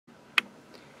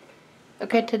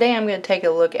Okay, today I'm going to take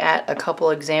a look at a couple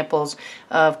examples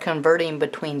of converting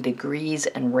between degrees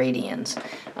and radians,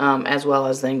 as well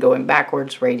as then going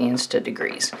backwards, radians to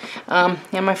degrees.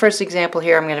 In my first example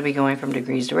here, I'm going to be going from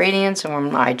degrees to radians,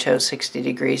 and I chose 60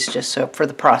 degrees just so for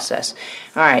the process.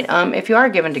 Alright, if you are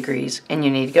given degrees and you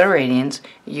need to go to radians,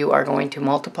 you are going to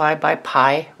multiply by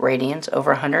pi radians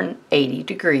over 180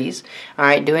 degrees.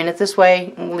 Alright, doing it this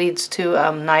way leads to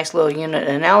a nice little unit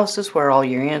analysis where all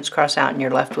your units cross out and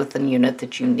you're left with the unit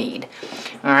that you need.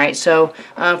 Alright, so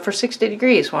for 60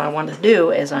 degrees, what I want to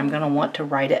do is I'm going to want to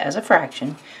write it as a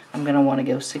fraction. I'm going to want to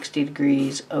go 60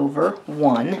 degrees over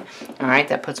 1. Alright,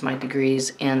 that puts my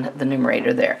degrees in the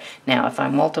numerator there. Now, if I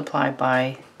multiply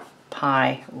by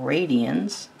pi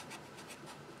radians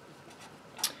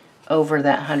over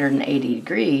that 180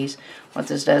 degrees, what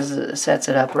this does is it sets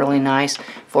it up really nice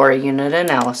for a unit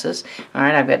analysis.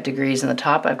 Alright, I've got degrees in the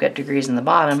top, I've got degrees in the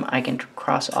bottom, I can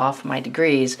cross off my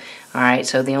degrees. Alright,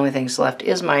 so the only thing that's left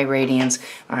is my radians.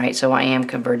 Alright, so I am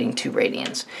converting to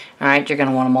radians. Alright, you're going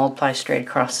to want to multiply straight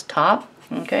across the top.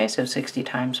 Okay, so 60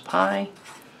 times pi,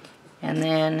 and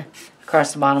then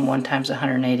across the bottom 1 times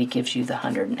 180 gives you the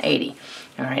 180.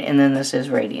 Alright, and then this is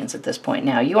radians at this point.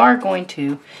 Now, you are going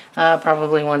to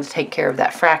probably want to take care of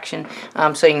that fraction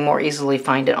so you can more easily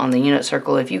find it on the unit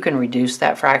circle. If you can reduce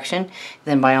that fraction,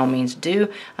 then by all means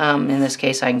do. In this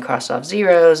case, I can cross off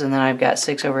zeros, and then I've got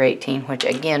 6 over 18, which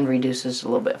again reduces a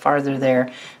little bit farther there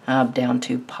down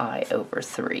to pi over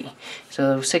 3.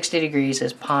 So 60 degrees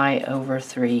is pi over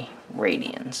 3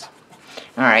 radians.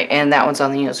 Alright, and that one's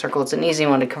on the unit circle. It's an easy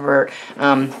one to convert,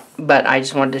 but I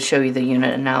just wanted to show you the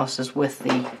unit analysis with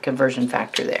the conversion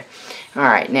factor there.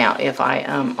 Alright, now if I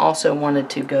also wanted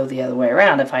to go the other way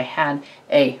around, if I had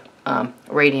a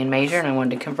radian measure and I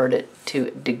wanted to convert it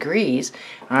to degrees,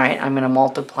 alright, I'm going to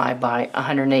multiply by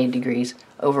 180 degrees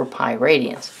over pi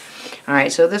radians.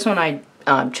 Alright, so this one I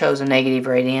chose a negative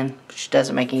radian, which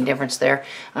doesn't make any difference there.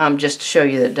 Just to show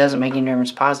you that it doesn't make any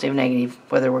difference, positive, negative,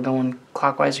 whether we're going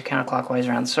clockwise or counterclockwise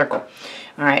around the circle.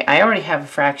 Alright, I already have a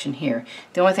fraction here.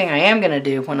 The only thing I am going to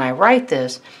do when I write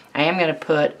this, I am going to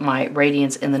put my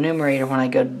radians in the numerator when I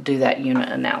go to do that unit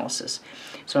analysis.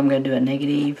 So I'm going to do a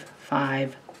negative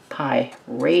 5 pi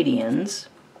radians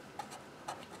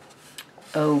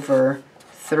over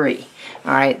 3.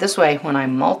 Alright, this way when I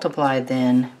multiply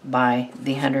then by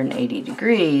the 180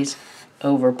 degrees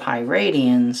over pi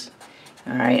radians,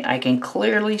 alright, I can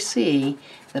clearly see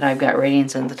that I've got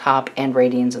radians in the top and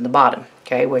radians in the bottom.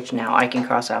 Okay, which now I can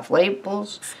cross off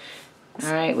labels.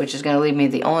 Alright, which is going to leave me,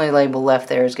 the only label left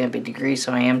there is going to be degrees,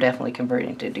 so I am definitely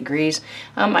converting to degrees.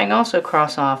 I can also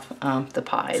cross off the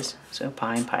pi's. So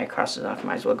pi and pi crosses off,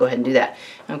 might as well go ahead and do that.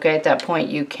 Okay, at that point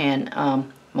you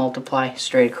can multiply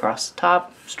straight across the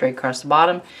top, straight across the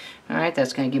bottom. Alright,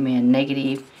 that's going to give me a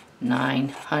negative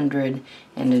 900,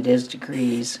 and it is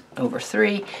degrees over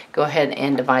 3. Go ahead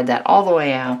and divide that all the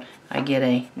way out. I get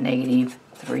a negative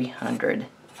 300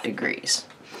 degrees.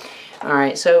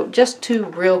 Alright, so just two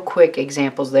real quick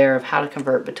examples there of how to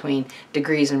convert between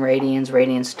degrees and radians,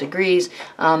 radians to degrees.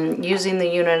 Using the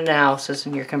unit analysis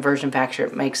and your conversion factor,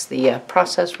 it makes the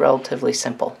process relatively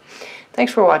simple.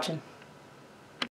 Thanks for watching.